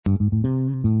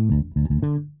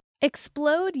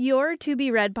Explode your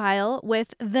to-be-read pile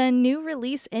with the New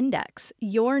Release Index,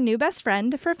 your new best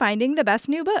friend for finding the best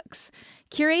new books.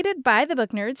 Curated by the book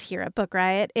nerds here at Book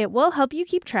Riot, it will help you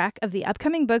keep track of the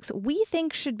upcoming books we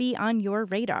think should be on your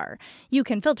radar. You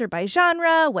can filter by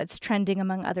genre, what's trending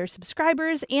among other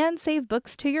subscribers, and save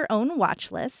books to your own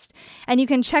watch list. And you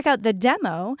can check out the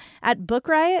demo at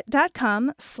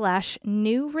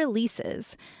bookriot.com/new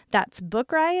releases. That's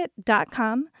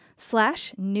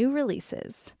bookriot.com/new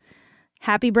releases.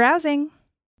 Happy browsing!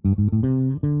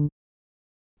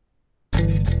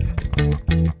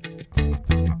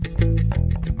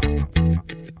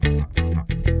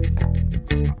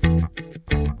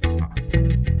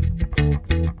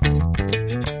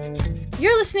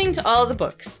 You're listening to All the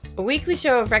Books, a weekly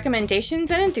show of recommendations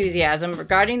and enthusiasm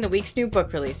regarding the week's new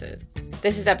book releases.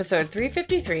 This is episode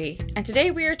 353, and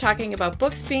today we are talking about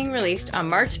books being released on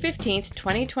March 15th,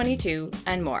 2022,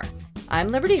 and more. I'm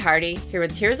Liberty Hardy, here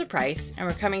with Tirza Price, and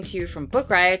we're coming to you from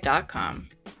BookRiot.com.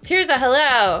 Tirza,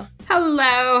 hello!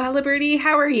 Hello, Liberty,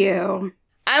 how are you?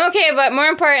 I'm okay, but more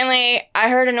importantly, I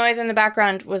heard a noise in the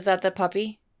background. Was that the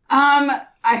puppy? I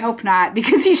hope not,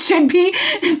 because he should be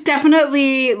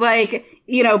definitely,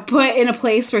 put in a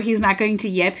place where he's not going to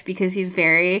yip, because he's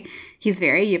very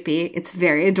yippy. It's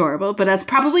very adorable, but that's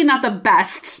probably not the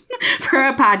best for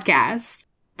a podcast.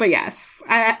 But yes,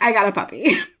 I got a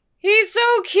puppy. He's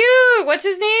so cute! What's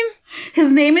his name?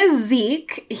 His name is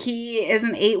Zeke. He is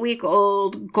an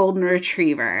 8-week-old golden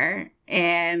retriever.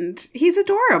 And he's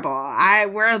adorable.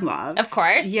 We're in love. Of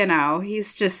course. You know,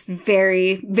 he's just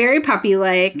very, very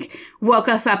puppy-like. Woke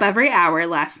us up every hour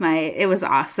last night. It was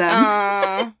awesome.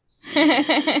 Aww.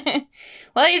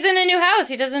 Well, he's in a new house.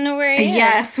 He doesn't know where he is.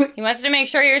 Yes. He wants to make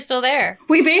sure you're still there.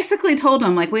 We basically told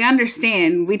him, we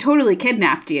understand. We totally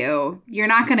kidnapped you. You're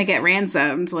not going to get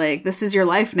ransomed. This is your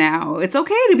life now. It's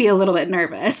okay to be a little bit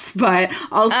nervous. But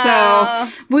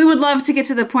also, we would love to get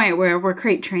to the point where we're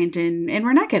crate trained and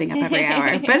we're not getting up every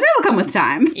hour. But it'll come with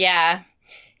time. Yeah.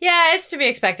 Yeah, it's to be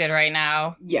expected right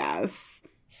now. Yes.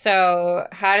 So,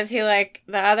 how does he like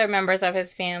the other members of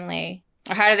his family?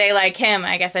 Or how do they like him,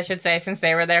 I guess I should say, since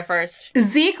they were there first?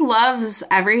 Zeke loves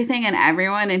everything and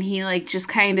everyone, and he, just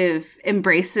kind of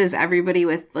embraces everybody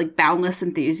with, boundless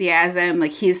enthusiasm.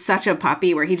 He's such a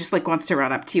puppy where he just, wants to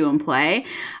run up to you and play.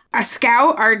 Our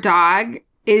Scout, our dog,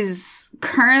 is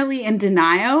currently in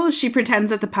denial. She pretends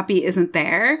that the puppy isn't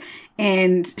there,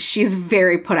 and she's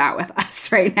very put out with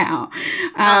us right now.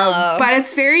 But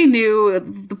it's very new.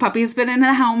 The puppy's been in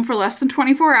the home for less than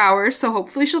 24 hours, so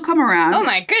hopefully she'll come around. Oh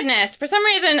my goodness. For some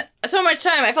reason, I feel like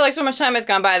so much time has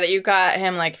gone by that you got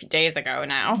him a few days ago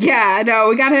now. Yeah, no,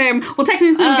 we got him. Well,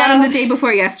 technically we got him the day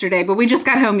before yesterday, but we just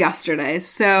got home yesterday.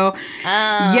 So,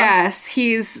 yes,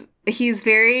 He's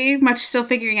very much still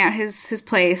figuring out his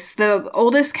place. The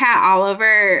oldest cat,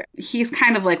 Oliver, he's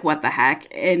kind of what the heck?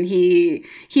 And he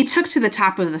took to the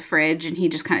top of the fridge and he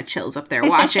just kind of chills up there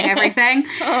watching everything.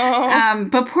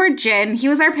 But poor Jin, he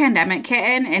was our pandemic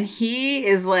kitten and he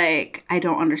is I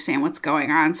don't understand what's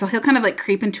going on. So he'll kind of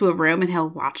creep into a room and he'll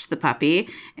watch the puppy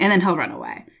and then he'll run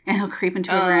away. And he'll creep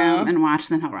into a room and watch,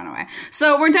 and then he'll run away.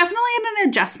 So we're definitely in an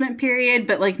adjustment period,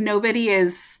 but nobody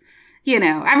is...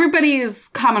 everybody is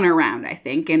coming around, I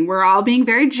think, and we're all being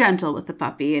very gentle with the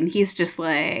puppy, and he's just woo,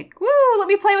 let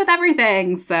me play with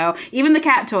everything. So even the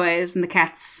cat toys and the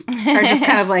cats are just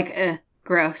kind of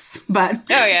gross, but...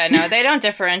 Oh, yeah, no, they don't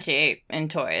differentiate in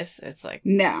toys. It's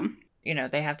no.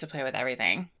 They have to play with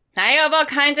everything. Now you have all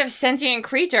kinds of sentient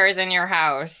creatures in your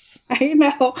house. I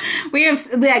know. We have,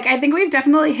 I think we've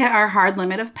definitely hit our hard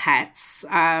limit of pets.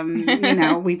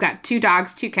 We've got 2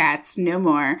 dogs, 2 cats, no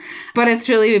more. But it's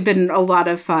really been a lot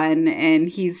of fun, and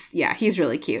he's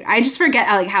really cute. I just forget,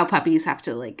 how puppies have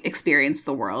to, experience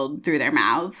the world through their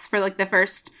mouths for, the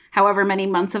first however many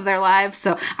months of their lives.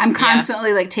 So I'm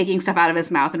constantly, taking stuff out of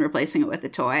his mouth and replacing it with a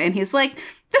toy. And he's like,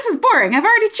 this is boring. I've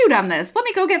already chewed on this. Let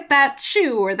me go get that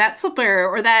shoe or that slipper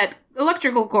or that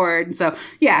electrical cord. So,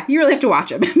 yeah, you really have to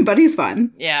watch him. But he's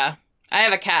fun. Yeah. I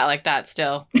have a cat like that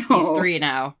still. He's 3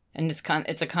 now. And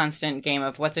it's a constant game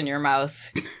of what's in your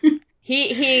mouth.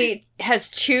 He has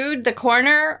chewed the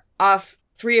corner off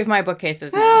 3 of my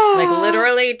bookcases now.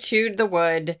 Literally chewed the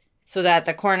wood so that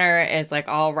the corner is,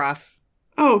 all rough.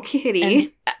 Oh, kitty. And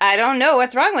I don't know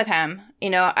what's wrong with him.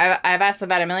 I've asked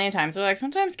about it a million times. They're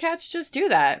sometimes cats just do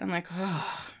that. I'm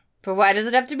oh, but why does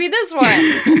it have to be this one?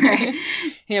 Right.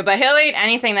 But he'll eat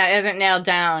anything that isn't nailed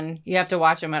down. You have to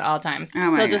watch him at all times.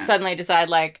 Oh he'll just suddenly decide,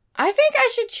 I think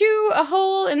I should chew a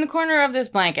hole in the corner of this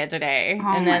blanket today.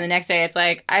 And then the next day it's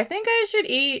I think I should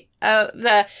eat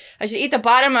the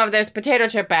bottom of this potato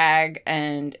chip bag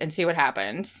and see what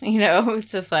happens.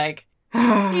 It's just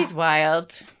he's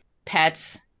wild.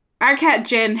 pets. Our cat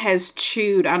Jin has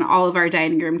chewed on all of our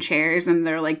dining room chairs, and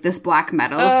they're like this black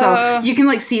metal. So you can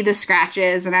like see the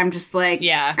scratches, and I'm just like,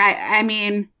 yeah. I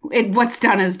mean, what's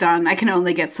done is done. I can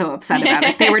only get so upset about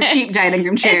it. They were cheap dining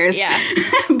room chairs. Yeah.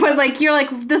 But like, you're like,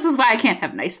 this is why I can't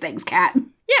have nice things, cat.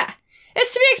 Yeah.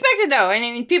 It's to be expected, though. I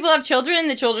mean, people have children.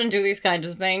 The children do these kinds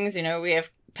of things. You know, we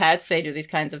have pets. They do these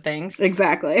kinds of things.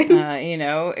 Exactly. You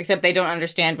know, except they don't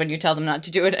understand when you tell them not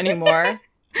to do it anymore.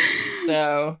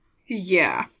 So.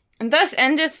 Yeah. And thus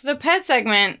endeth the pet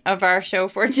segment of our show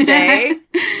for today.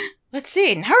 Let's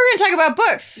see. Now we're going to talk about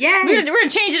books. Yay. We're going to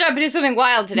change it up and do something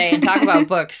wild today and talk about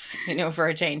books, you know, for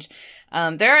a change.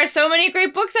 There are so many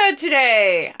great books out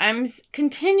today. I'm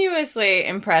continuously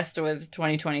impressed with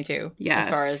 2022 yes.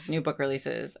 as far as new book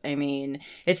releases. I mean,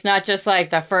 it's not just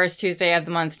like the first Tuesday of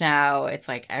the month now. It's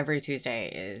like every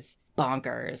Tuesday is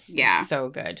bonkers. Yeah. It's so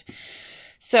good.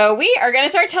 So we are going to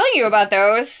start telling you about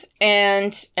those.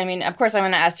 And I mean, of course, I'm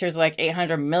going to ask Tears like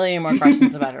 800 million more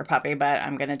questions about her puppy, but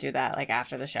I'm going to do that like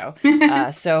after the show.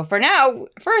 So for now,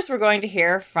 first, we're going to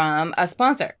hear from a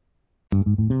sponsor.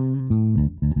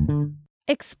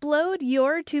 Explode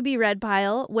your to-be-read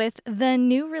pile with the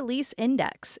New Release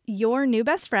Index, your new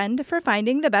best friend for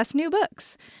finding the best new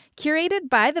books. Curated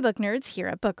by the book nerds here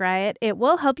at Book Riot, it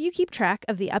will help you keep track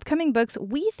of the upcoming books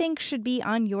we think should be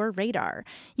on your radar.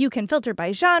 You can filter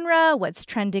by genre, what's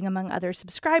trending among other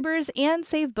subscribers, and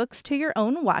save books to your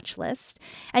own watch list.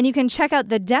 And you can check out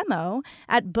the demo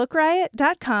at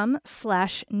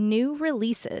bookriot.com/new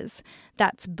releases.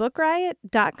 That's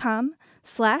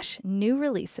bookriot.com/new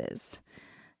releases.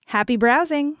 Happy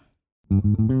browsing.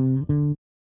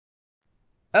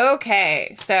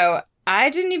 Okay, so I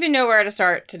didn't even know where to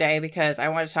start today because I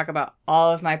wanted to talk about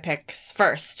all of my picks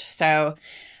first. So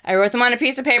I wrote them on a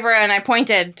piece of paper and I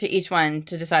pointed to each one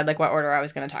to decide like what order I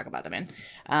was going to talk about them in.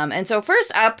 And so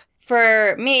first up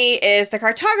for me is The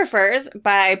Cartographers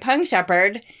by Pung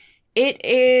Shepherd. It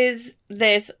is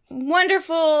this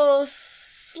wonderful,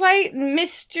 slight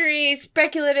mystery,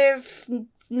 speculative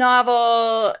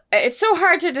novel. It's so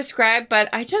hard to describe, but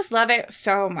I just love it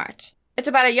so much. It's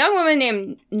about a young woman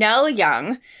named Nell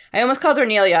Young. I almost called her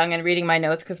Neil Young in reading my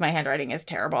notes because my handwriting is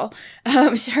terrible.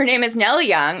 Her name is Nell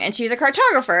Young, and she's a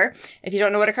cartographer. If you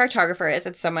don't know what a cartographer is,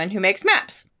 it's someone who makes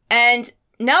maps. And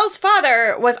Nell's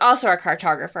father was also a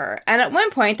cartographer, and at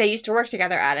one point they used to work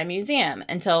together at a museum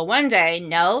until one day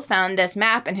Nell found this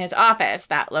map in his office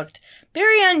that looked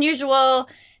very unusual,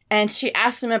 and she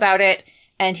asked him about it,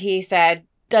 and he said,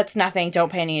 "That's nothing.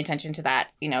 Don't pay any attention to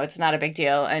that. You know, it's not a big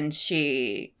deal." And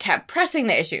she kept pressing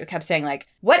the issue, kept saying like,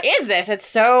 "What is this? It's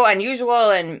so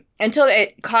unusual." And until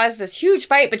it caused this huge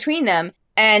fight between them.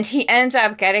 And he ends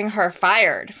up getting her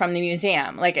fired from the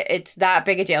museum. Like, it's that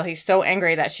big a deal. He's so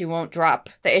angry that she won't drop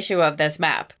the issue of this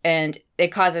map. And it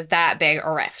causes that big a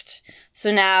rift.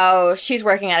 So now she's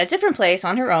working at a different place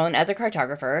on her own as a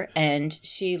cartographer. And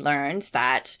she learns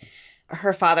that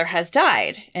her father has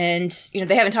died, and you know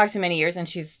they haven't talked in many years, and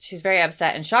she's very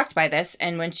upset and shocked by this.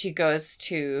 And when she goes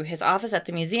to his office at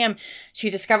the museum, she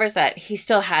discovers that he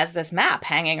still has this map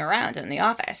hanging around in the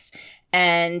office.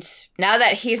 And now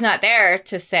that he's not there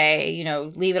to say, you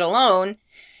know, leave it alone,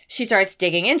 she starts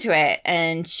digging into it,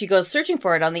 and she goes searching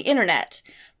for it on the internet.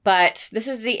 But this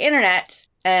is the internet,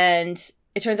 and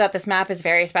it turns out this map is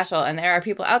very special, and there are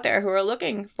people out there who are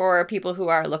looking for people who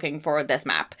are looking for this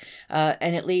map.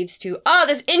 And it leads to all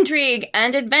this intrigue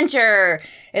and adventure.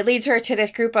 It leads her to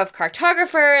this group of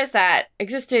cartographers that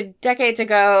existed decades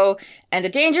ago, and a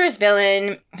dangerous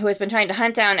villain who has been trying to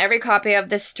hunt down every copy of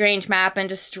this strange map and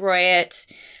destroy it,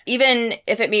 even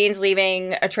if it means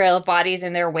leaving a trail of bodies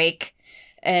in their wake.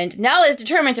 And Nell is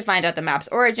determined to find out the map's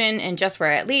origin and just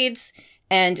where it leads.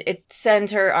 And it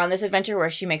sends her on this adventure where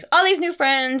she makes all these new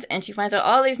friends and she finds out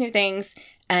all these new things.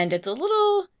 And it's a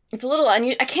little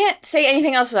unusual. I can't say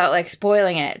anything else without like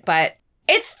spoiling it, but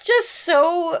it's just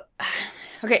so,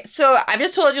 okay. So I've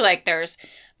just told you like there's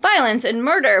violence and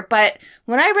murder, but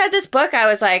when I read this book, I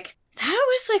was like, that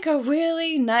was like a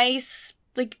really nice,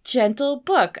 like gentle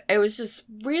book. It was just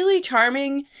really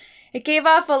charming. It gave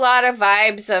off a lot of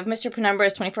vibes of Mr.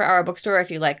 Penumbra's 24-Hour Bookstore if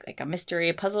you like a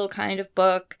mystery puzzle kind of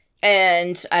book.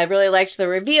 And I really liked the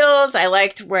reveals. I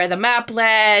liked where the map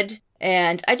led.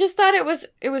 And I just thought it was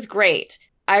great.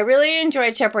 I really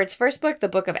enjoyed Shepherd's first book, The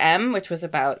Book of M, which was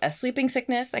about a sleeping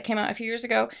sickness that came out a few years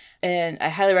ago. And I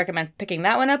highly recommend picking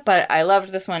that one up, but I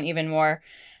loved this one even more.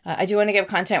 I do want to give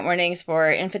content warnings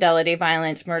for infidelity,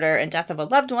 violence, murder, and death of a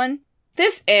loved one.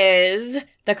 This is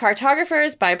The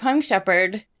Cartographers by Pung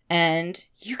Shepherd, and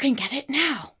you can get it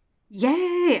now. Yay!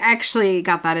 I actually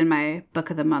got that in my Book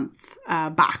of the Month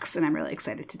box, and I'm really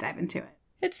excited to dive into it.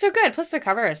 It's so good. Plus, the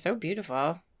cover is so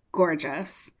beautiful.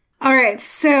 gorgeous. All right,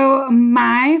 so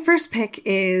my first pick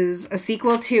is a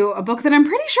sequel to a book that I'm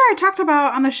pretty sure I talked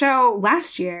about on the show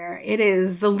last year. It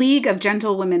is The League of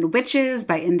Gentlewomen Witches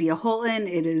by India Holton.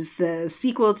 It is the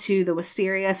sequel to The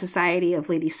Wisteria Society of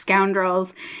Lady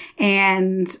Scoundrels.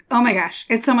 And oh my gosh,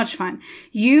 it's so much fun.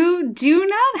 You do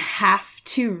not have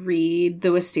to read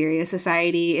The Wisteria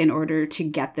Society in order to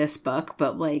get this book,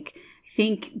 but like, I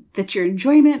think that your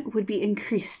enjoyment would be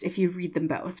increased if you read them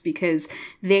both because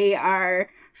they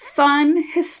are fun,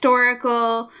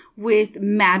 historical, with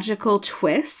magical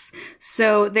twists.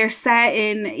 So they're set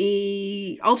in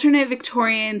a alternate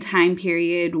Victorian time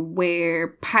period where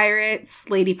pirates,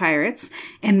 lady pirates,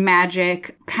 and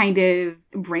magic kind of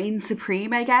reign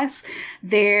supreme, I guess.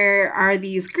 There are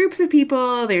these groups of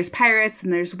people, there's pirates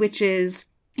and there's witches.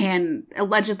 And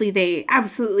allegedly they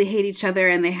absolutely hate each other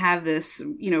and they have this,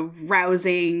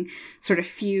 rousing sort of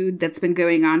feud that's been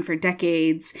going on for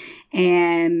decades.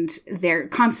 And they're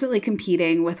constantly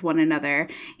competing with one another.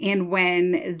 And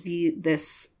when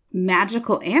this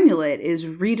magical amulet is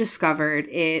rediscovered,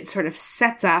 it sort of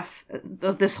sets off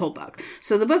this whole book.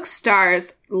 So the book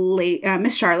stars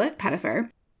Miss Charlotte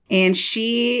Pettifer, and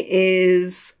she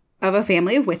is of a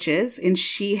family of witches, and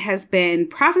she has been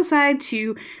prophesied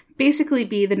to basically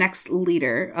be the next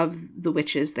leader of the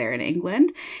witches there in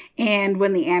England. And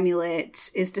when the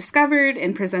amulet is discovered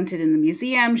and presented in the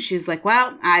museum, she's like,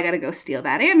 well, I gotta go steal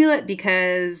that amulet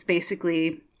because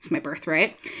basically it's my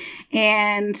birthright.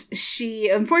 And she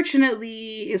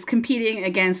unfortunately is competing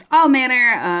against all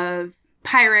manner of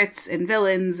pirates and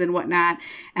villains and whatnot.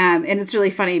 And it's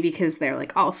really funny because they're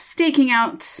like all staking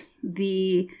out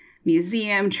the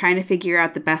museum, trying to figure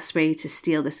out the best way to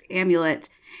steal this amulet.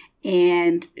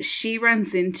 And she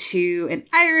runs into an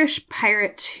Irish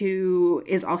pirate who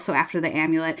is also after the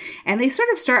amulet. And they sort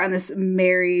of start on this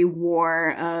merry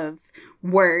war of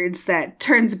words that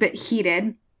turns a bit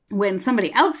heated when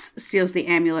somebody else steals the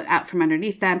amulet out from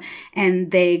underneath them.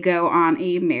 And they go on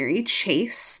a merry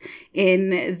chase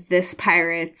in this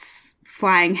pirate's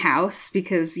flying house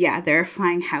because, yeah, there are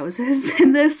flying houses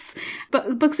in this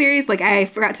book series. Like, I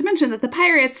forgot to mention that the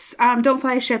pirates don't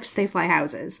fly ships, they fly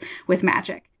houses with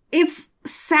magic. It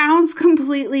sounds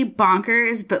completely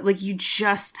bonkers, but like you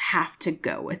just have to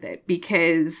go with it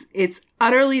because it's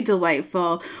utterly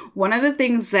delightful. One of the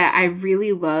things that I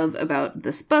really love about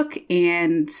this book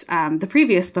and the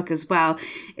previous book as well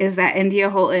is that India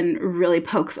Holton really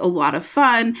pokes a lot of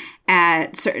fun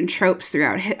at certain tropes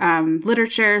throughout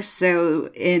literature. So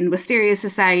in Wisteria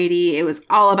Society, it was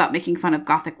all about making fun of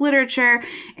Gothic literature,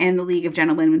 and the League of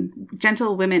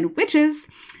Gentlewomen Witches,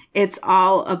 it's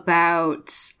all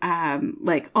about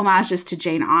like homages to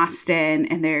Jane Austen,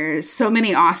 and there's so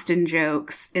many Austen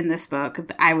jokes in this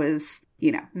book. I was,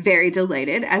 very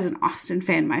delighted as an Austen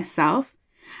fan myself.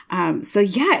 So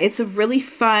yeah, it's a really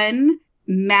fun,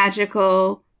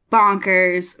 magical,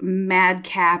 bonkers,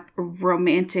 madcap,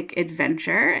 romantic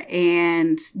adventure.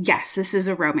 And yes, this is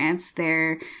a romance.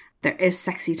 There is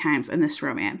sexy times in this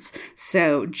romance.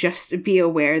 So just be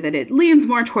aware that it leans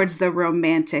more towards the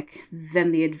romantic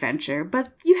than the adventure,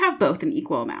 but you have both in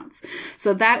equal amounts.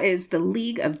 So that is The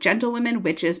League of Gentlewomen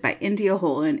Witches by India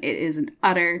Holton. It is an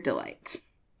utter delight.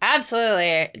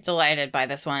 Absolutely delighted by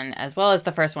this one, as well as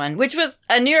the first one, which was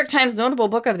a New York Times notable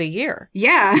book of the year.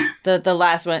 Yeah. The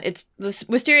last one. It's the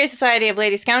Wisteria Society of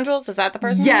Lady Scoundrels. Is that the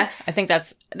first one? Yes. I think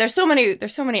there's so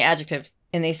many adjectives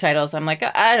in these titles. I'm like,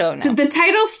 I don't know. The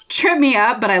titles trip me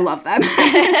up, but I love them.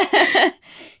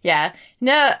 Yeah.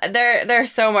 No, they're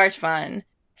so much fun.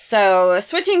 So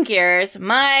switching gears,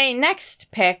 my next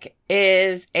pick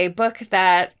is a book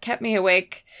that kept me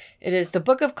awake. It is The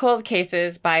Book of Cold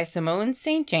Cases by Simone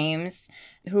St. James,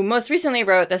 who most recently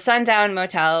wrote The Sundown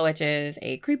Motel, which is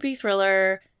a creepy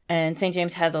thriller. And St.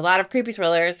 James has a lot of creepy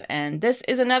thrillers, and this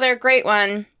is another great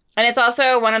one. And it's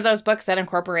also one of those books that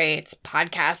incorporates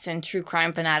podcasts and true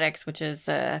crime fanatics, which is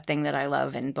a thing that I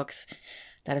love in books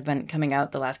that have been coming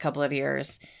out the last couple of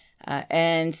years.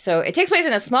 And so it takes place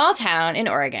in a small town in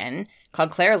Oregon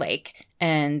called Claire Lake.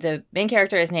 And the main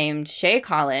character is named Shay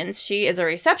Collins. She is a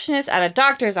receptionist at a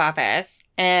doctor's office.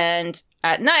 And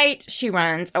at night, she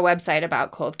runs a website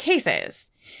about cold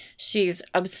cases. She's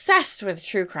obsessed with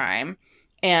true crime.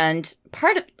 And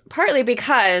partly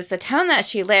because the town that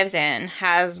she lives in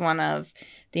has one of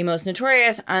the most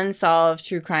notorious unsolved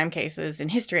true crime cases in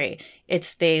history.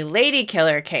 It's the Lady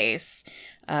Killer case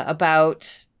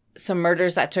about some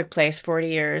murders that took place 40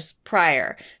 years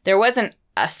prior. There wasn't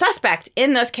a suspect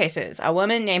in those cases, a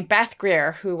woman named Beth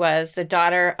Greer, who was the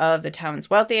daughter of the town's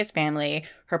wealthiest family.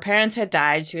 Her parents had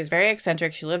died. She was very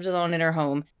eccentric. She lived alone in her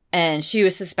home, and she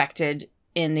was suspected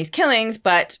in these killings,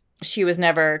 but she was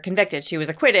never convicted. She was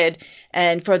acquitted.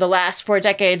 And for the last 4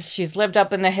 decades, she's lived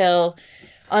up on the hill,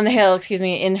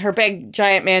 in her big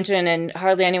giant mansion, and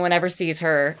hardly anyone ever sees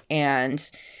her.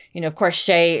 And, of course,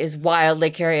 Shay is wildly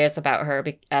curious about her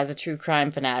as a true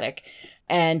crime fanatic.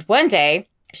 And one day,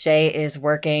 Shay is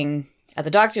working at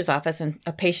the doctor's office, and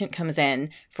a patient comes in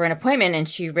for an appointment, and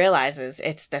she realizes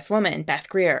it's this woman, Beth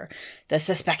Greer, the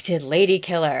suspected lady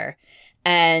killer.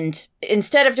 And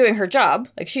instead of doing her job,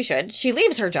 like she should, she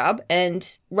leaves her job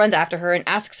and runs after her and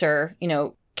asks her,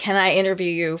 can I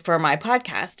interview you for my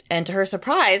podcast? And to her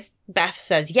surprise, Beth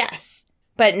says yes.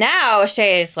 But now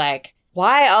Shay is like,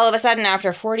 why all of a sudden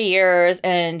after 40 years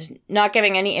and not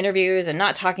giving any interviews and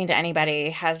not talking to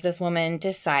anybody has this woman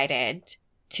decided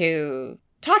to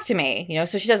talk to me?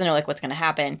 So she doesn't know like what's going to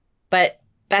happen. But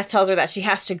Beth tells her that she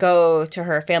has to go to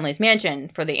her family's mansion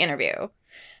for the interview.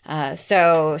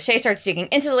 So Shay starts digging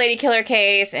into the lady killer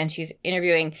case, and she's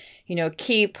interviewing,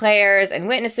 key players and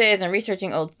witnesses and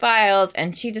researching old files,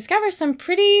 and she discovers some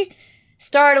pretty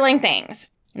startling things.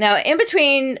 Now, in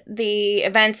between the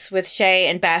events with Shay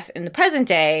and Beth in the present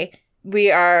day, we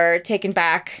are taken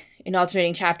back in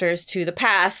alternating chapters to the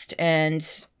past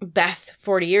and Beth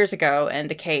 40 years ago and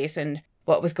the case and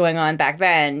what was going on back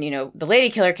then, the lady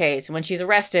killer case and when she's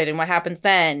arrested and what happens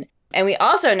then. And we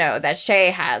also know that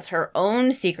Shay has her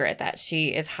own secret that she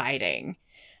is hiding.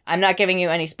 I'm not giving you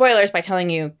any spoilers by telling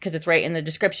you, because it's right in the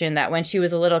description, that when she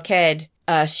was a little kid,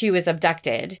 she was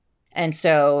abducted. And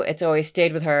so it's always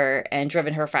stayed with her and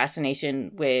driven her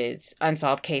fascination with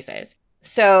unsolved cases.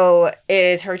 So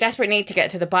is her desperate need to get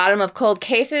to the bottom of cold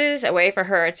cases a way for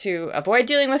her to avoid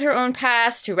dealing with her own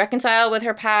past, to reconcile with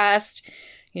her past?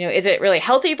 Is it really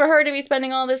healthy for her to be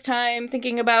spending all this time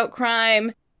thinking about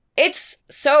crime? It's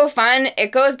so fun.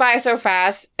 It goes by so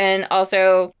fast. And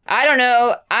also, I don't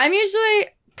know, I'm usually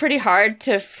pretty hard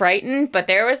to frighten, but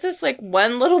there was this like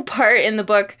one little part in the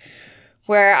book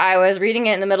where I was reading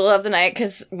it in the middle of the night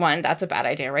because, one, that's a bad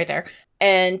idea right there.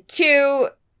 And two,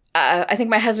 I think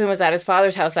my husband was at his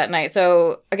father's house that night.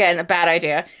 So again, a bad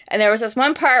idea. And there was this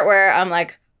one part where I'm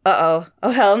like, uh-oh,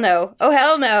 oh hell no, oh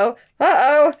hell no,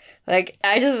 uh-oh. Like,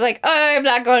 I just like, oh, I'm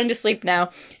not going to sleep now.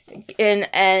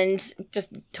 And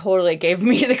just totally gave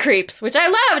me the creeps, which I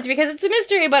loved because it's a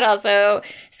mystery, but also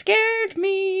scared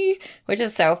me, which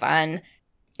is so fun.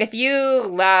 If you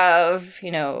love,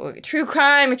 true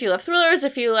crime, if you love thrillers,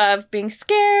 if you love being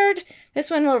scared,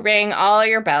 this one will ring all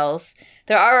your bells.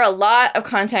 There are a lot of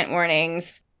content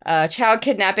warnings. Child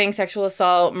kidnapping, sexual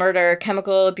assault, murder,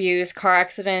 chemical abuse, car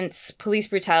accidents, police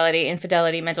brutality,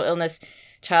 infidelity, mental illness,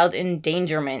 child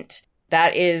endangerment.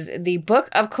 That is The Book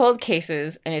of Cold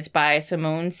Cases, and it's by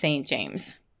Simone St.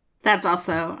 James. That's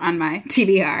also on my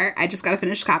TBR. I just got a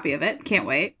finished copy of it. Can't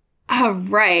wait. All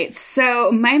right.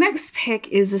 So my next pick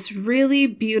is this really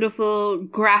beautiful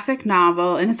graphic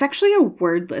novel, and it's actually a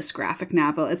wordless graphic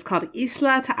novel. It's called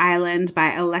Isla to Island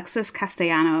by Alexis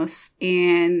Castellanos,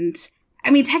 and I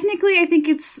mean, technically, I think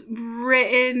it's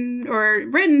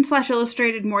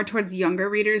written/illustrated more towards younger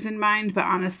readers in mind, but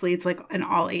honestly, it's like an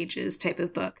all ages type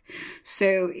of book.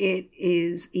 So it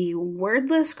is a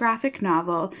wordless graphic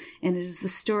novel, and it is the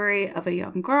story of a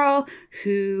young girl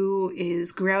who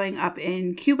is growing up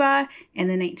in Cuba in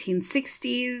the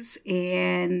 1960s,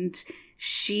 and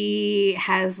she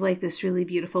has like this really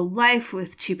beautiful life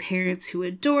with 2 parents who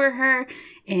adore her,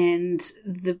 and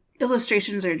the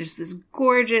illustrations are just this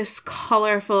gorgeous,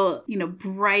 colorful,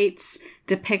 bright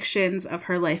depictions of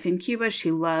her life in Cuba. She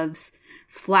loves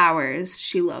flowers.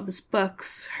 She loves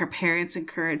books. Her parents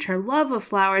encourage her love of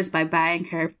flowers by buying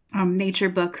her nature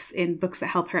books and books that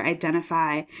help her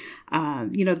identify,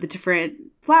 the different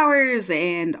flowers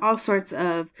and all sorts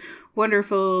of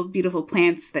wonderful, beautiful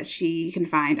plants that she can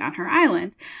find on her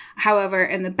island. However,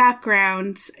 in the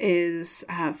background is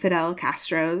Fidel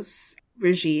Castro's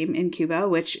regime in Cuba,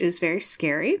 which is very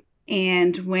scary.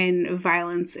 And when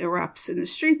violence erupts in the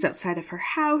streets outside of her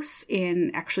house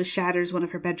and actually shatters one of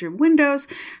her bedroom windows,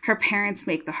 her parents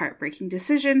make the heartbreaking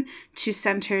decision to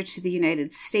send her to the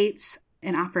United States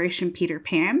in Operation Peter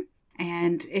Pan.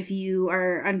 And if you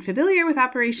are unfamiliar with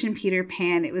Operation Peter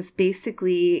Pan, it was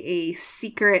basically a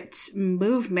secret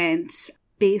movement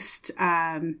based,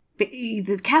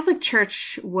 the Catholic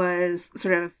Church was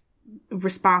sort of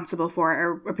responsible for,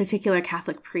 or a particular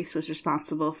Catholic priest was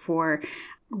responsible for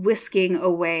whisking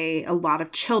away a lot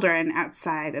of children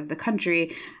outside of the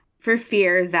country for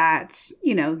fear that,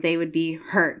 they would be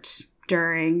hurt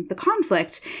during the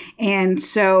conflict. And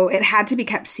so it had to be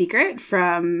kept secret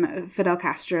from Fidel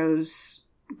Castro's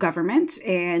government.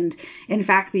 And in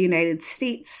fact, the United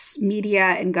States media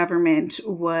and government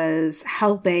was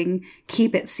helping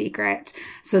keep it secret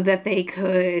so that they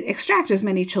could extract as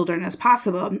many children as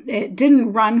possible. It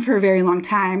didn't run for a very long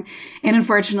time. And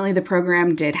unfortunately, the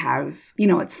program did have,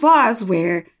 its flaws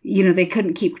where, they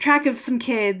couldn't keep track of some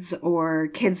kids, or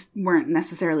kids weren't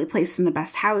necessarily placed in the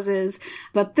best houses.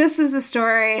 But this is the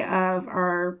story of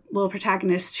our little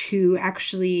protagonist who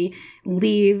actually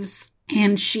leaves,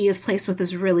 and she is placed with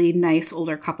this really nice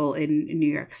older couple in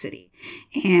New York City.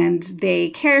 And they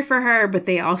care for her, but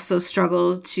they also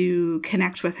struggle to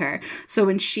connect with her. So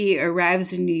when she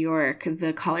arrives in New York,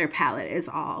 the color palette is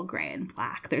all gray and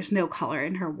black. There's no color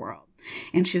in her world.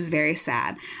 And she's very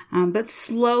sad. But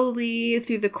slowly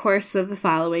through the course of the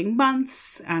following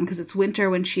months, because it's winter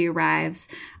when she arrives,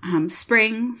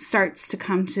 spring starts to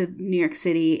come to New York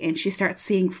City, and she starts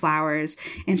seeing flowers,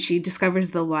 and she discovers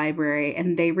the library,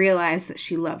 and they realize that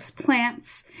she loves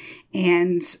plants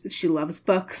and she loves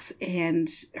books, and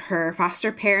her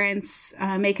foster parents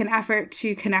make an effort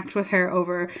to connect with her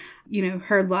over,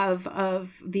 her love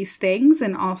of these things,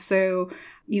 and also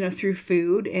through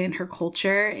food and her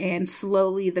culture. And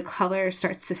slowly the color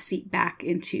starts to seep back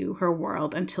into her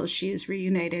world until she is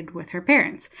reunited with her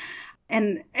parents.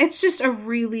 And it's just a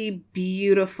really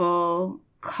beautiful,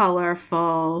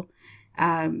 colorful,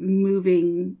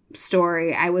 moving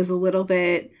story. I was a little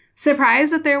bit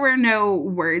surprised that there were no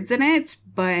words in it,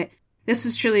 but this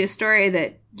is truly a story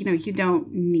that, you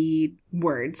don't need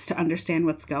words to understand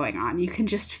what's going on. You can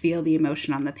just feel the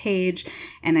emotion on the page.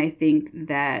 And I think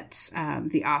that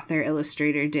the author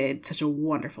illustrator did such a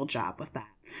wonderful job with that.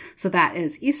 So that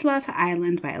is Isla to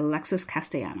Island by Alexis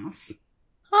Castellanos.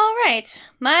 All right.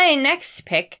 My next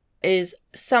pick is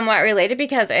somewhat related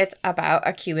because it's about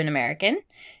a Cuban American.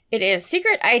 It is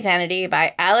Secret Identity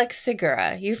by Alex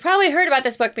Segura. You've probably heard about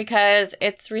this book because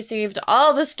it's received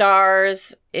all the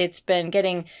stars. It's been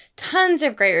getting tons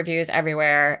of great reviews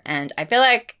everywhere, and I feel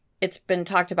like it's been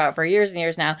talked about for years and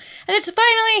years now, and it's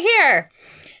finally here.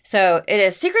 So it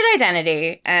is Secret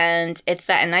Identity, and it's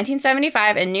set in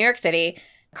 1975 in New York City.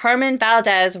 Carmen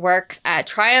Valdez works at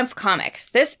Triumph Comics.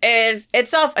 This is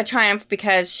itself a triumph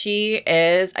because she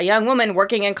is a young woman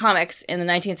working in comics in the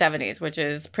 1970s, which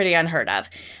is pretty unheard of.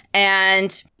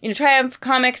 And, Triumph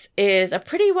Comics is a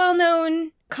pretty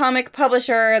well-known comic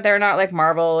publisher. They're not like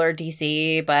Marvel or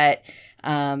DC, but,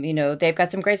 they've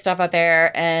got some great stuff out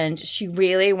there. And she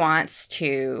really wants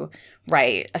to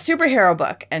write a superhero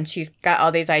book, and she's got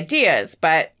all these ideas,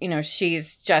 but,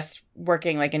 she's just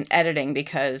working like in editing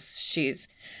because she's,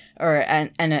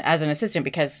 and as an assistant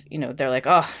because, they're like,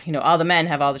 all the men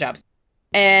have all the jobs.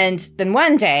 And then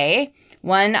one day,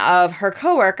 one of her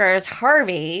coworkers,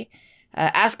 Harvey,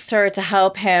 asks her to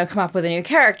help him come up with a new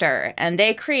character, and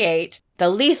they create the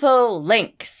Lethal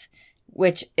Lynx,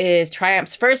 which is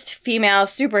Triumph's first female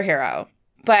superhero.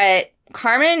 But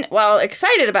Carmen, while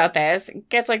excited about this,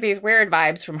 gets like these weird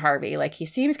vibes from Harvey. Like he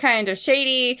seems kind of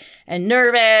shady and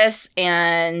nervous,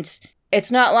 and it's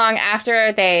not long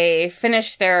after they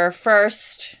finish their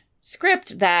first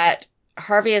script that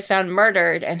Harvey is found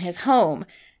murdered in his home.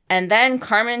 And then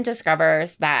Carmen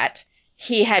discovers that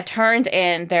he had turned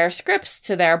in their scripts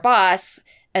to their boss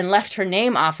and left her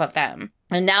name off of them.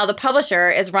 And now the publisher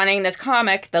is running this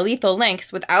comic, The Lethal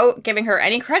Lynx, without giving her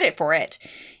any credit for it.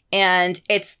 And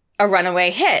it's a runaway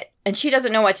hit. And she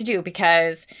doesn't know what to do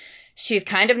because she's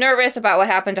kind of nervous about what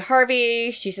happened to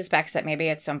Harvey. She suspects that maybe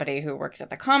it's somebody who works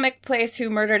at the comic place who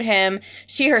murdered him.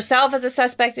 She herself is a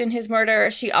suspect in his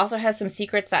murder. She also has some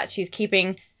secrets that she's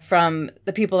keeping from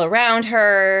the people around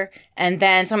her. And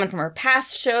then someone from her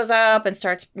past shows up and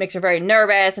makes her very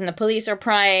nervous, and the police are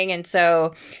prying. And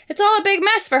so it's all a big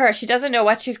mess for her. She doesn't know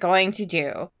what she's going to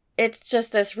do. It's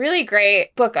just this really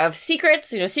great book of secrets,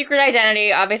 secret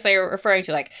identity, obviously referring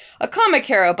to like a comic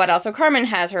hero, but also Carmen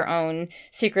has her own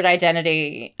secret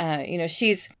identity.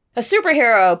 She's a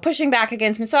superhero pushing back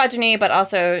against misogyny, but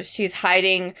also she's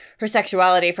hiding her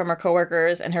sexuality from her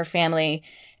coworkers and her family.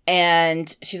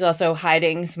 And she's also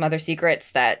hiding some other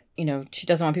secrets that, she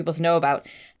doesn't want people to know about.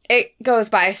 It goes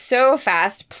by so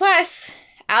fast. Plus,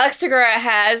 Alex Segura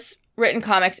has written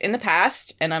comics in the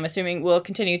past, and I'm assuming will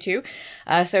continue to.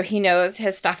 So he knows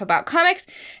his stuff about comics.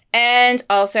 And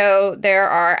also there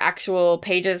are actual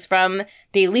pages from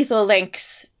the Lethal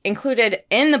Lynx included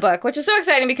in the book, which is so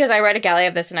exciting because I read a galley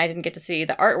of this and I didn't get to see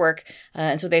the artwork.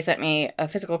 And so they sent me a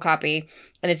physical copy,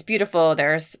 and it's beautiful.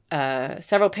 There's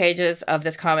several pages of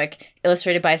this comic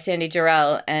illustrated by Sandy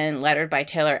Jarrell and lettered by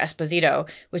Taylor Esposito,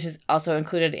 which is also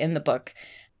included in the book.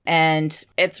 And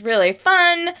it's really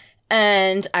fun.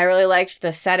 And I really liked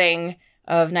the setting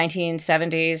of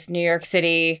 1970s New York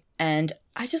City. And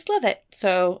I just love it.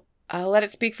 So I'll let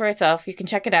it speak for itself. You can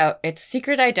check it out. It's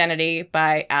Secret Identity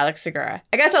by Alex Segura.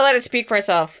 I guess I'll let it speak for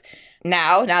itself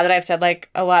now that I've said like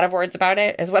a lot of words about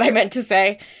it is what I meant to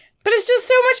say. But it's just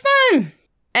so much fun.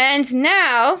 And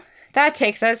now that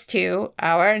takes us to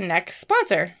our next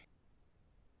sponsor.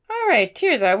 All right,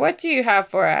 Tirza, what do you have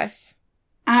for us?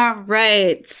 All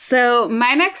right. So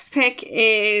my next pick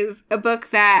is a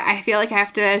book that I feel like I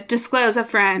have to disclose up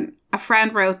front. A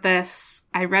friend wrote this.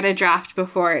 I read a draft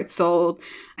before it sold.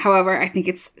 However, I think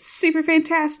it's super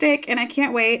fantastic and I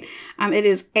can't wait. It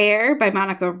is Air by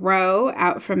Monica Rowe,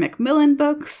 out from Macmillan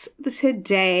Books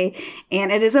today.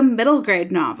 And it is a middle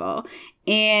grade novel.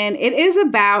 And it is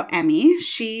about Emmy.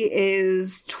 She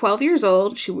is 12 years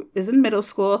old. She is in middle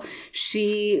school.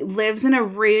 She lives in a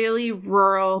really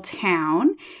rural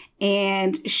town.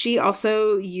 And she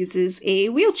also uses a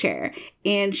wheelchair.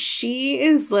 And she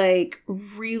is like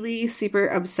really super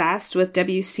obsessed with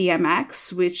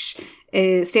WCMX, which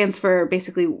stands for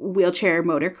basically wheelchair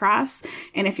motocross.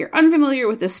 And if you're unfamiliar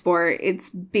with the sport, it's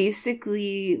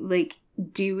basically like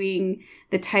doing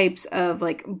the types of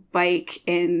like bike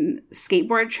and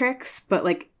skateboard tricks, but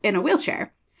like in a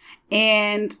wheelchair.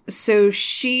 And so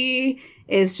she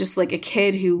is just like a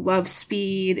kid who loves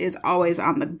speed, is always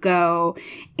on the go.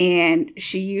 And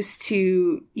she used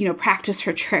to, practice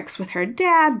her tricks with her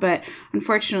dad, but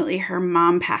unfortunately her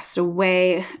mom passed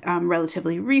away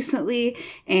relatively recently.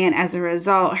 And as a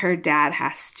result, her dad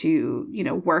has to,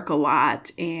 work a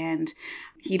lot, and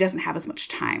he doesn't have as much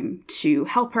time to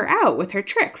help her out with her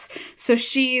tricks. So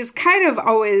she's kind of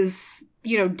always,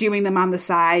 doing them on the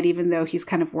side, even though he's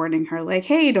kind of warning her like,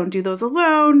 hey, don't do those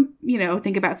alone,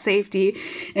 think about safety.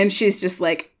 And she's just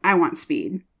like, I want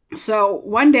speed. So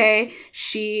one day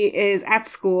she is at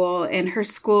school, and her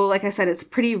school, like I said, it's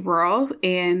pretty rural,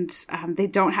 and they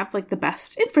don't have like the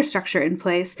best infrastructure in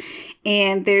place.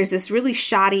 And there's this really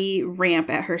shoddy ramp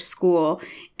at her school,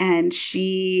 and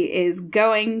she is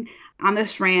going on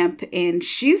this ramp and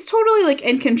she's totally like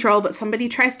in control, but somebody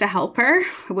tries to help her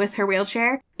with her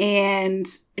wheelchair and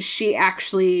she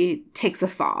actually takes a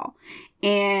fall.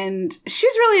 And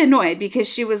she's really annoyed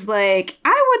because she was like,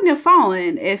 I wouldn't have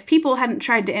fallen if people hadn't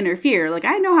tried to interfere. Like,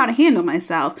 I know how to handle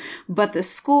myself. But the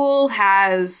school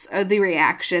has the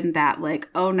reaction that like,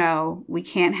 oh no, we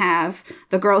can't have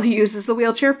the girl who uses the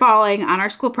wheelchair falling on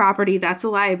our school property. That's a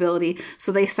liability.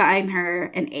 So they sign her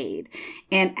an aid.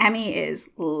 And Emmy is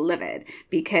livid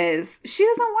because she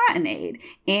doesn't want an aid.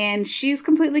 And she's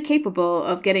completely capable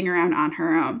of getting around on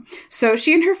her own. So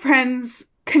she and her friends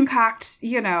concoct,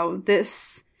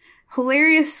 this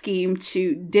hilarious scheme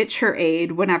to ditch her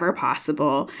aid whenever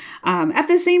possible. At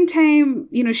the same time,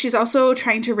 she's also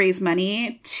trying to raise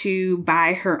money to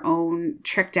buy her own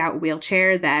tricked out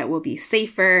wheelchair that will be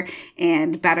safer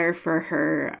and better for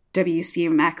her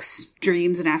WCMX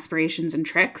dreams and aspirations and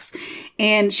tricks.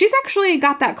 And she's actually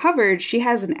got that covered. She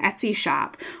has an Etsy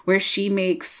shop where she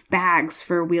makes bags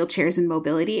for wheelchairs and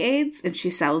mobility aids, and she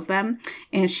sells them.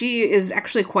 And she is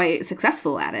actually quite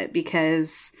successful at it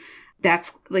because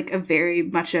that's like a very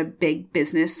much a big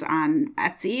business on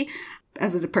Etsy.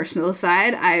 As a personal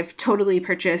aside, I've totally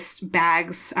purchased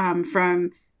bags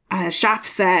from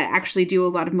shops that actually do a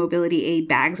lot of mobility aid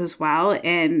bags as well.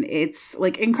 And it's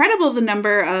like incredible the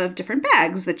number of different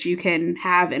bags that you can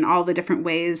have in all the different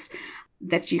ways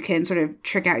that you can sort of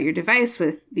trick out your device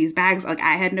with these bags. Like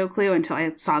I had no clue until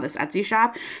I saw this Etsy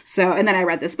shop. So, and then I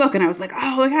read this book and I was like,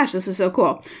 oh my gosh, this is so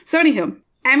cool. So anywho,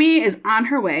 Emmy is on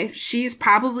her way. She's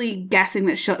probably guessing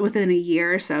that within a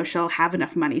year or so, she'll have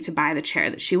enough money to buy the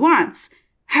chair that she wants.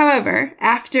 However,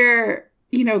 after,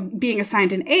 being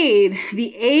assigned an aide,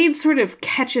 the aide sort of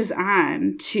catches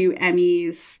on to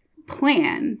Emmy's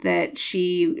plan that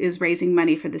she is raising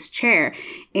money for this chair.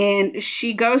 And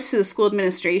she goes to the school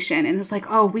administration and is like,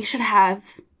 oh, we should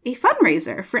have a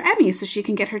fundraiser for Emmy so she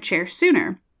can get her chair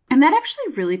sooner. And that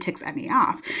actually really ticks Emmy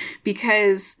off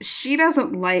because she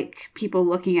doesn't like people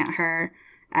looking at her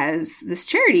as this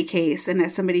charity case and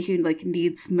as somebody who like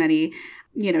needs money.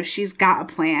 She's got a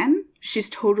plan. She's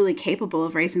totally capable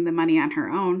of raising the money on her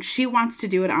own. She wants to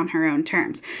do it on her own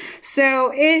terms.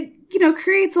 So it,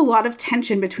 creates a lot of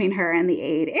tension between her and the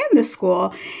aide and the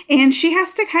school. And she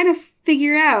has to kind of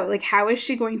figure out, like, how is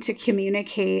she going to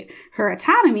communicate her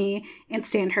autonomy and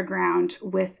stand her ground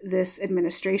with this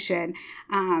administration,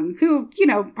 who,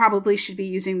 probably should be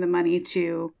using the money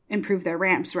to improve their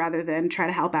ramps rather than try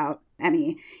to help out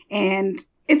Emmy. And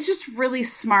it's just really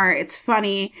smart. It's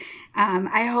funny.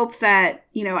 I hope that,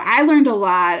 I learned a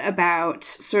lot about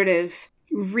sort of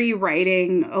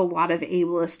rewriting a lot of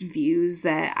ableist views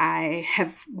that I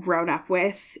have grown up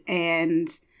with and,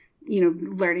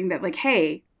 learning that like,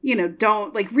 hey,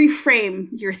 don't like reframe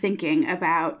your thinking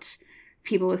about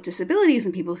people with disabilities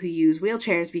and people who use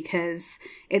wheelchairs, because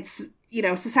it's,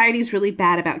 society's really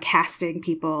bad about casting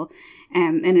people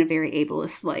in a very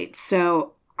ableist light.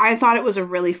 So I thought it was a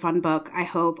really fun book. I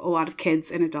hope a lot of kids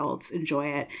and adults enjoy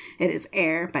it. It is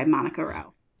Air by Monica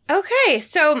Rowe. Okay,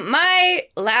 so my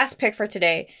last pick for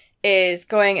today is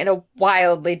going in a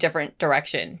wildly different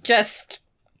direction. Just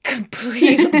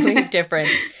completely different.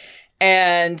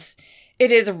 And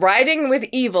it is Riding with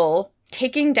Evil,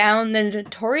 Taking Down the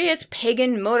Notorious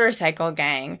Pagan Motorcycle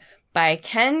Gang by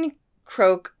Ken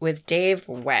Kroek with Dave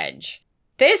Wedge.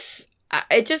 This,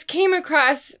 it just came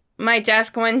across my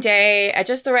desk one day at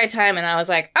just the right time, and I was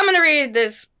like, I'm going to read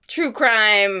this true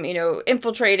crime,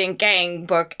 infiltrating gang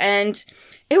book, and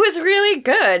it was really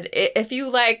good. If you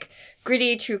like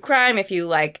gritty true crime, if you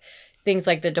like things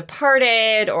like The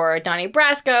Departed or Donnie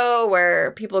Brasco,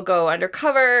 where people go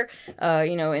undercover,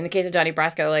 in the case of Donnie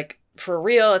Brasco, like, for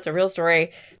real, it's a real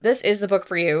story. This is the book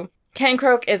for you. Ken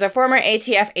Kroek is a former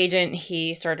ATF agent.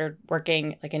 He started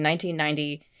working like in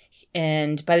 1990.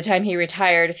 And by the time he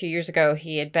retired a few years ago,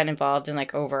 he had been involved in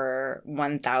like over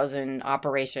 1,000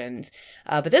 operations.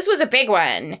 But this was a big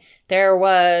one. There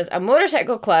was a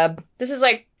motorcycle club. This is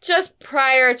like just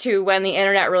prior to when the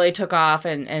internet really took off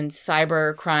and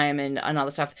cyber crime and all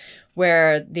the stuff,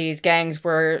 where these gangs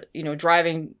were,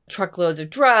 driving truckloads of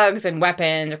drugs and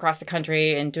weapons across the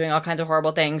country and doing all kinds of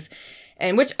horrible things.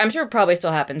 And which I'm sure probably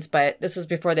still happens, but this was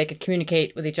before they could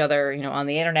communicate with each other, on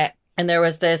the internet. And there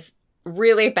was this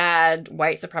really bad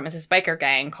white supremacist biker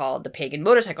gang called the Pagan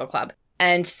Motorcycle Club.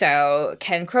 And so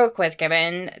Ken Kroek was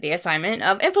given the assignment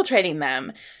of infiltrating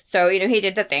them. So, he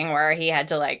did the thing where he had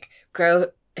to like grow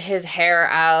his hair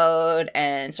out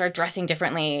and start dressing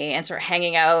differently and start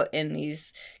hanging out in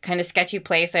these kind of sketchy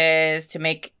places to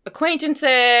make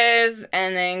acquaintances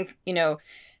and then,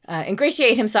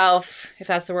 ingratiate himself, if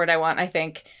that's the word I want, I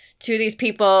think, to these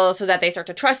people so that they start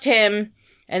to trust him.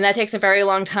 And that takes a very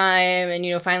long time.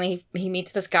 And, finally he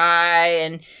meets this guy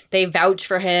and they vouch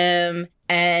for him.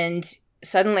 And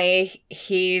suddenly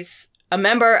he's a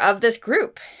member of this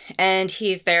group and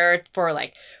he's there for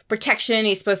like protection.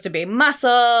 He's supposed to be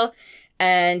muscle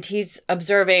and he's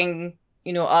observing,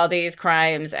 all these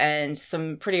crimes and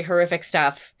some pretty horrific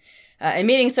stuff and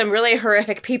meeting some really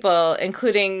horrific people,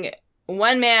 including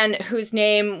one man whose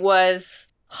name was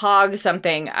Hog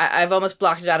something. I've almost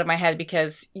blocked it out of my head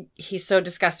because he's so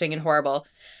disgusting and horrible.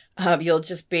 You'll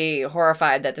just be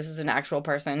horrified that this is an actual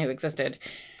person who existed.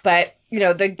 But,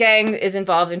 the gang is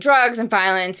involved in drugs and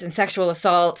violence and sexual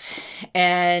assault.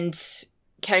 And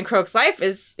Ken Kroek's life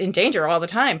is in danger all the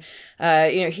time.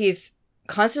 He's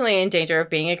constantly in danger of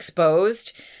being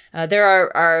exposed.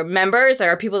 There are members,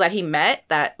 there are people that he met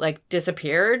that like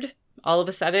disappeared all of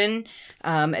a sudden.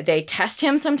 They test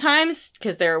him sometimes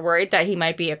because they're worried that he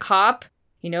might be a cop,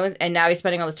 and now he's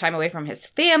spending all this time away from his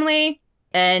family.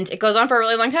 And it goes on for a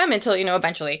really long time until,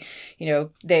 eventually,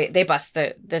 they bust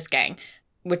this gang,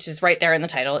 which is right there in the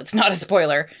title. It's not a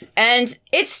spoiler. And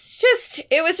it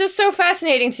was just so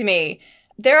fascinating to me.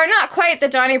 There are not quite the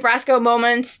Donnie Brasco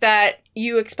moments that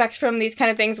you expect from these kind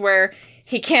of things where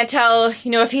he can't tell,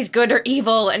 if he's good or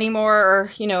evil anymore,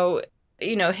 or,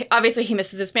 obviously he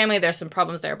misses his family. There's some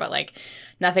problems there, but like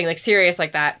nothing like serious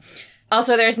like that.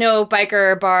 Also, there's no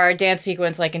biker bar dance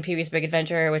sequence like in Pee-wee's Big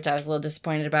Adventure, which I was a little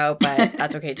disappointed about, but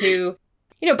that's okay too.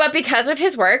 But because of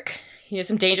his work,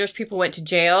 some dangerous people went to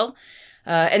jail.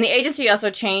 And the agency also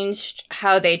changed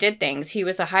how they did things. He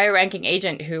was a higher-ranking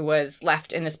agent who was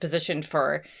left in this position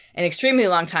for an extremely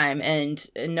long time, and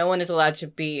no one is allowed to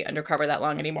be undercover that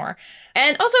long anymore.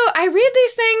 And also, I read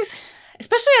these things,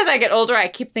 especially as I get older, I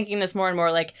keep thinking this more and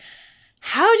more, like,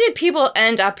 how did people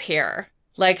end up here?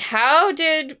 Like, how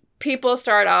did people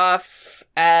start off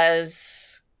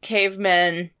as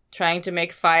cavemen trying to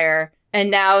make fire,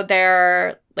 and now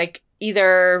they're, like,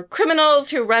 either criminals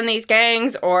who run these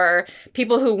gangs or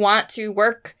people who want to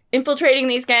work infiltrating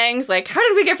these gangs? Like, how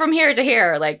did we get from here to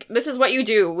here? Like, this is what you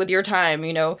do with your time,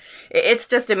 It's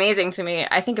just amazing to me.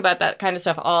 I think about that kind of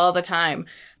stuff all the time.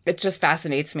 It just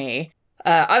fascinates me.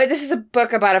 This is a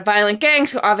book about a violent gang,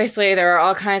 so obviously there are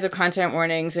all kinds of content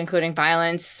warnings, including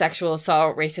violence, sexual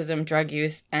assault, racism, drug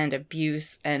use, and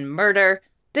abuse, and murder.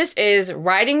 This is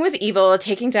Riding with Evil,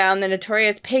 Taking Down the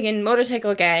Notorious Pagan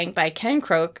Motorcycle Gang by Ken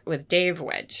Kroek with Dave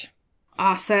Wedge.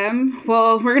 Awesome.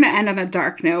 Well, we're going to end on a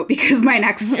dark note because my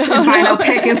next vinyl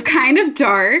pick is kind of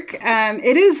dark.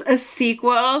 It is a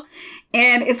sequel,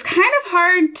 and it's kind of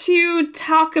hard to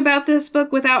talk about this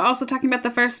book without also talking about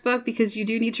the first book because you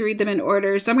do need to read them in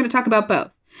order. So I'm going to talk about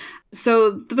both.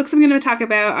 So the books I'm going to talk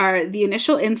about are The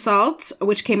Initial Insult,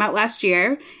 which came out last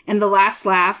year, and The Last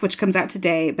Laugh, which comes out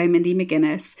today by Mindy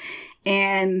McGinnis.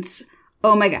 And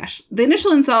oh my gosh, The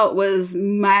Initial Insult was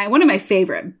one of my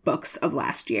favorite books of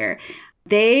last year.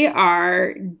 They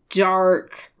are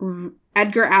dark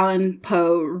Edgar Allan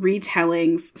Poe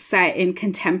retellings set in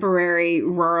contemporary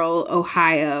rural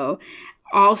Ohio.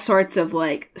 All sorts of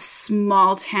like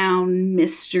small town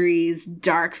mysteries,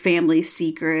 dark family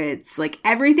secrets, like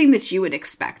everything that you would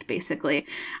expect basically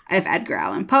if Edgar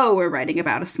Allan Poe were writing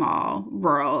about a small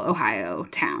rural Ohio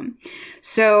town.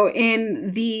 So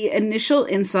in The Initial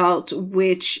Insult,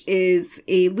 which is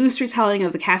a loose retelling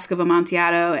of The Cask of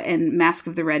Amontillado and Mask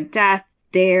of the Red Death,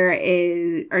 there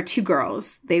are two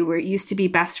girls. They used to be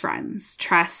best friends,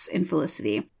 Tress and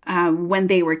Felicity. When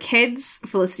they were kids,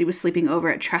 Felicity was sleeping over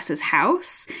at Tress's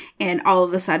house and all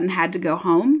of a sudden had to go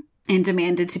home and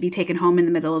demanded to be taken home in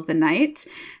the middle of the night.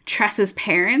 Tress's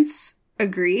parents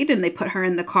agreed and they put her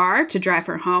in the car to drive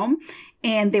her home,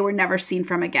 and they were never seen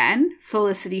from again.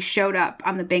 Felicity showed up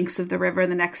on the banks of the river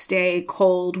the next day,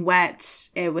 cold, wet,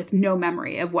 and with no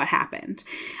memory of what happened.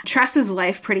 Tress's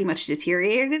life pretty much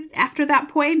deteriorated after that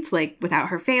point. Like, without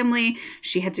her family,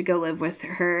 she had to go live with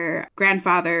her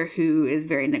grandfather, who is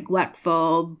very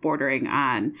neglectful, bordering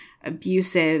on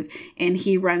abusive, and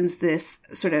he runs this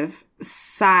sort of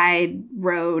side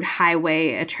road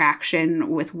highway attraction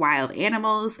with wild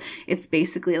animals. It's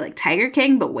basically like Tiger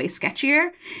King, but way sketchier.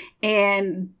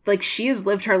 And like, she has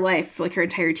lived her life, like her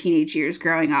entire teenage years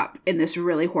growing up in this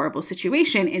really horrible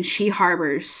situation. And she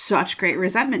harbors such great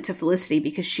resentment to Felicity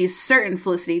because she's certain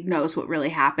Felicity knows what really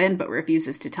happened, but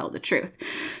refuses to tell the truth.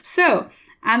 So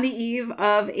on the eve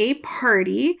of a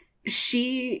party,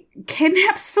 she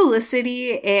kidnaps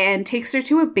Felicity and takes her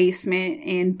to a basement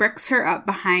and bricks her up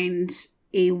behind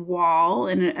a wall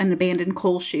in an abandoned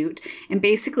coal chute. And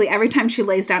basically every time she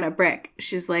lays down a brick,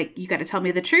 she's like, you got to tell me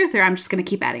the truth or I'm just going to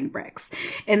keep adding bricks.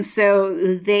 And so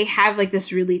they have like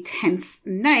this really tense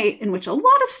night in which a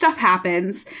lot of stuff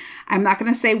happens. I'm not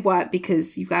going to say what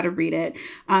because you've got to read it.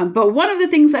 But one of the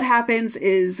things that happens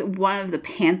is one of the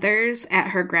panthers at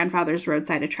her grandfather's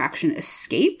roadside attraction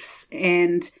escapes,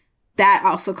 and that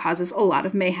also causes a lot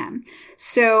of mayhem.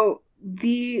 So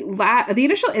the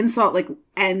Initial Insult like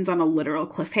ends on a literal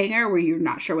cliffhanger where you're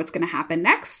not sure what's going to happen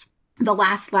next. The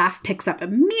Last Laugh picks up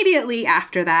immediately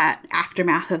after that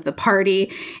aftermath of the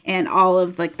party and all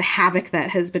of like the havoc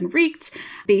that has been wreaked.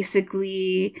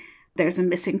 Basically, there's a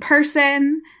missing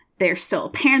person. There's still a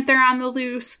panther on the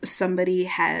loose. Somebody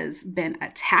has been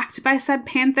attacked by said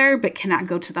panther, but cannot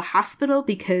go to the hospital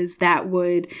because that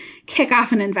would kick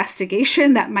off an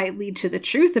investigation that might lead to the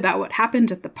truth about what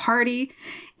happened at the party.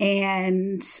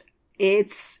 And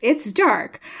it's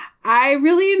dark. I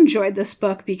really enjoyed this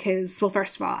book because, well,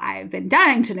 first of all, I've been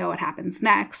dying to know what happens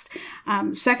next.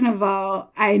 Second of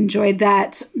all, I enjoyed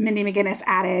that Mindy McGinnis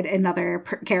added another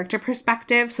character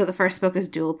perspective. So the first book is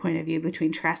dual point of view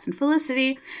between Tress and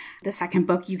Felicity. The second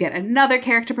book, you get another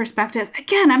character perspective.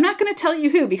 Again, I'm not going to tell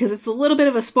you who because it's a little bit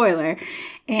of a spoiler.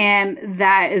 And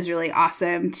that is really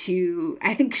awesome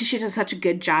I think she does such a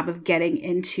good job of getting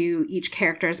into each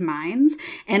character's minds.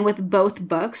 And with both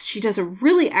books, she does a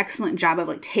really excellent job of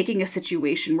like taking a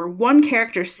situation where one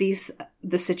character sees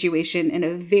the situation in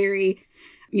a very,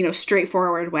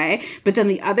 straightforward way, but then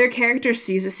the other character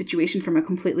sees a situation from a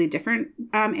completely different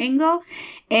angle.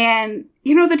 And,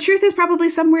 the truth is probably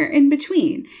somewhere in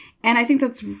between. And I think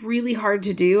that's really hard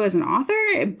to do as an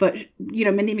author, but,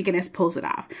 Mindy McGinnis pulls it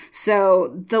off.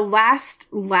 So The Last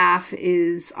Laugh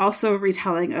is also a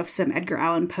retelling of some Edgar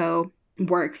Allan Poe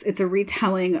works. It's a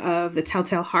retelling of The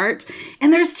Telltale Heart.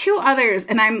 And there's two others.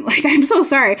 And I'm so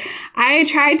sorry. I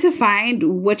tried to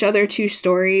find which other two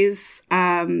stories,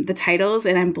 the titles,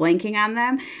 and I'm blanking on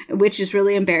them, which is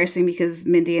really embarrassing because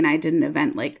Mindy and I did an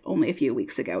event like only a few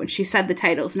weeks ago and she said the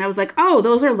titles and I was like, oh,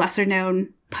 those are lesser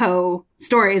known Poe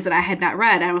stories that I had not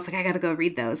read. And I was like, I got to go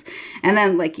read those. And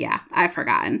then I've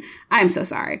forgotten. I'm so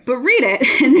sorry, but read it.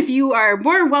 And if you are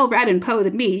more well-read in Poe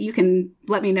than me, you can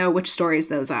let me know which stories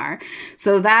those are.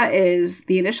 So that is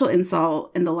The Initial Insult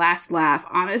and The Last Laugh.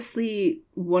 Honestly,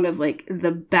 one of like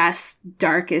the best,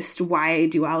 darkest YA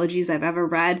duologies I've ever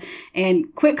read.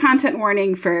 And quick content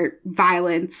warning for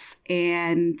violence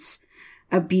and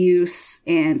abuse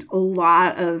and a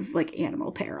lot of like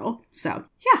animal peril. So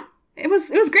yeah. It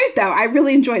was great, though. I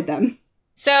really enjoyed them.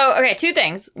 So, okay, two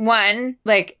things. One,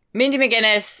 like, Mindy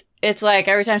McGinnis, it's like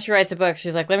every time she writes a book,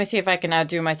 she's like, let me see if I can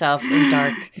outdo myself in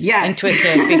dark and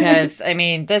twisted. Because, I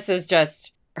mean, this is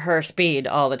just her speed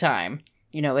all the time.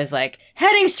 Is like,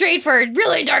 heading straight for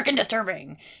really dark and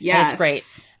disturbing. Yes. And it's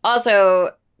great. Also,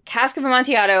 Cask of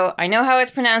Amontillado. I know how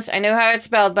it's pronounced. I know how it's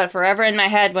spelled, but forever in my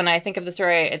head, when I think of the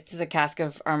story, it's a cask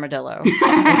of armadillo.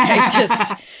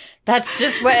 That's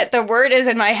just what the word is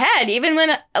in my head. Even when,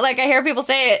 like, I hear people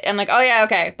say it, I'm like, oh yeah,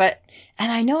 okay.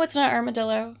 And I know it's not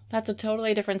armadillo. That's a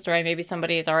totally different story. Maybe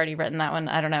somebody has already written that one.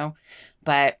 I don't know.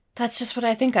 But that's just what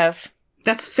I think of.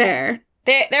 That's fair.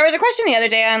 There was a question the other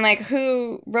day on, like,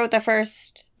 who wrote the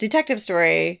first detective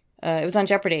story. It was on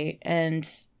Jeopardy. And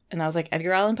I was like,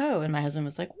 Edgar Allan Poe. And my husband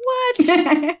was like, what?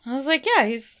 I was like, yeah,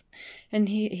 he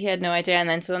had no idea. And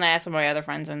then I asked some of my other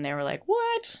friends and they were like,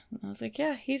 what? And I was like,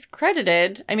 yeah, he's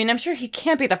credited. I mean, I'm sure he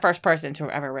can't be the first person to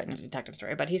have ever written a detective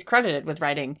story, but he's credited with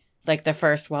writing, like, the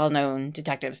first well-known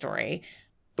detective story,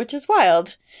 which is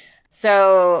wild.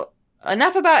 So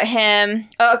enough about him.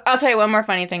 Oh, I'll tell you one more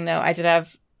funny thing, though. I did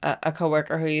have a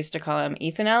coworker who used to call him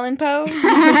Ethan Allan Poe, which is,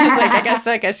 like, I guess,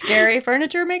 like, a scary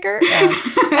furniture maker.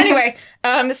 Anyway,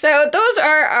 so those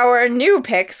are our new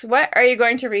picks. What are you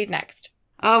going to read next?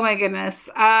 Oh my goodness.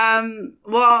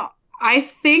 Well, I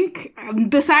think,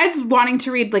 besides wanting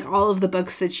to read, like, all of the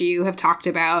books that you have talked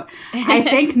about, I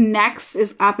think next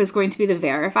is going to be The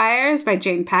Verifiers by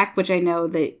Jane Peck, which I know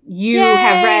that you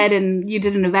have read and you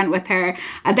did an event with her.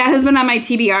 That has been on my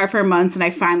TBR for months and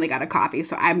I finally got a copy.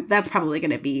 So that's probably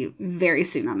going to be very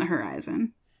soon on the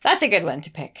horizon. That's a good one to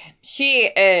pick. She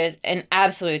is an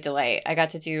absolute delight. I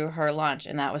got to do her launch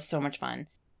and that was so much fun.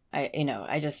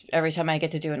 I just, every time I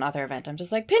get to do an author event, I'm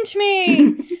just like, pinch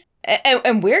me.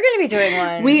 And we're going to be doing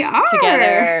one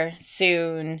together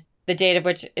soon. The date of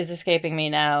which is escaping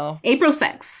me now. April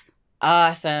 6th.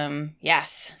 Awesome.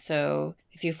 Yes. So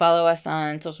if you follow us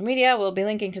on social media, we'll be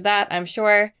linking to that, I'm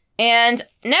sure. And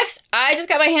next, I just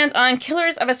got my hands on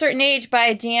Killers of a Certain Age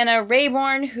by Deanna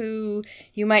Raybourn, who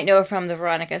you might know from the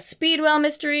Veronica Speedwell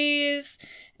mysteries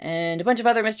and a bunch of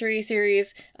other mystery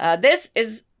series. This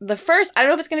is the first, I don't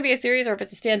know if it's going to be a series or if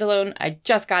it's a standalone, I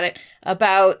just got it,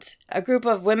 about a group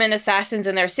of women assassins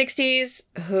in their 60s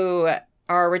who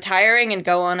are retiring and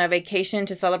go on a vacation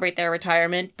to celebrate their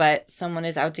retirement, but someone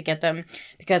is out to get them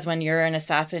because when you're an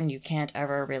assassin, you can't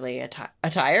ever really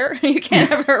attire. You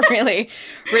can't ever really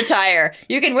retire.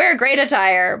 You can wear great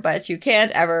attire, but you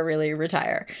can't ever really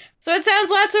retire. So it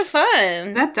sounds lots of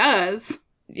fun. That does.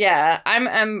 Yeah,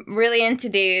 I'm really into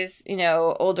these,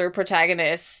 older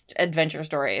protagonist adventure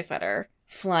stories that are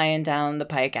flying down the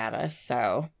pike at us.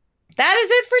 So that is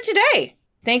it for today.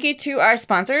 Thank you to our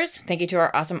sponsors. Thank you to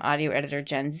our awesome audio editor,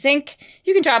 Jen Zink.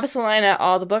 You can drop us a line at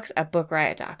all the books at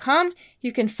bookriot.com.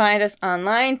 You can find us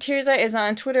online. Tirza is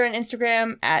on Twitter and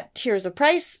Instagram at Tirza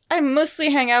Price. I mostly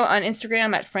hang out on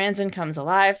Instagram at Franzen Comes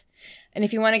Alive. And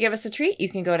if you want to give us a treat, you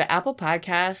can go to Apple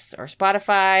Podcasts or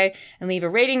Spotify and leave a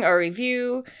rating or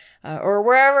review or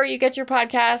wherever you get your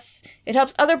podcasts. It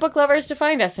helps other book lovers to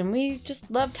find us, and we just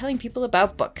love telling people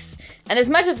about books. And as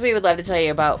much as we would love to tell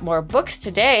you about more books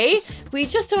today, we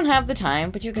just don't have the time,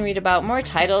 but you can read about more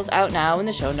titles out now in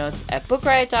the show notes at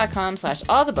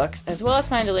bookriot.com/allthebooks, as well as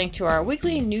find a link to our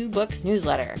weekly new books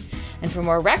newsletter. And for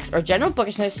more recs or general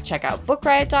bookishness, check out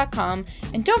bookriot.com.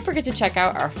 And don't forget to check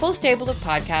out our full stable of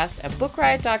podcasts at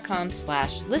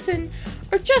bookriot.com/listen,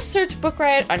 or just search Book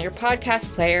Riot on your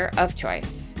podcast player of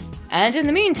choice. And in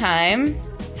the meantime,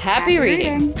 happy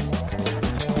reading.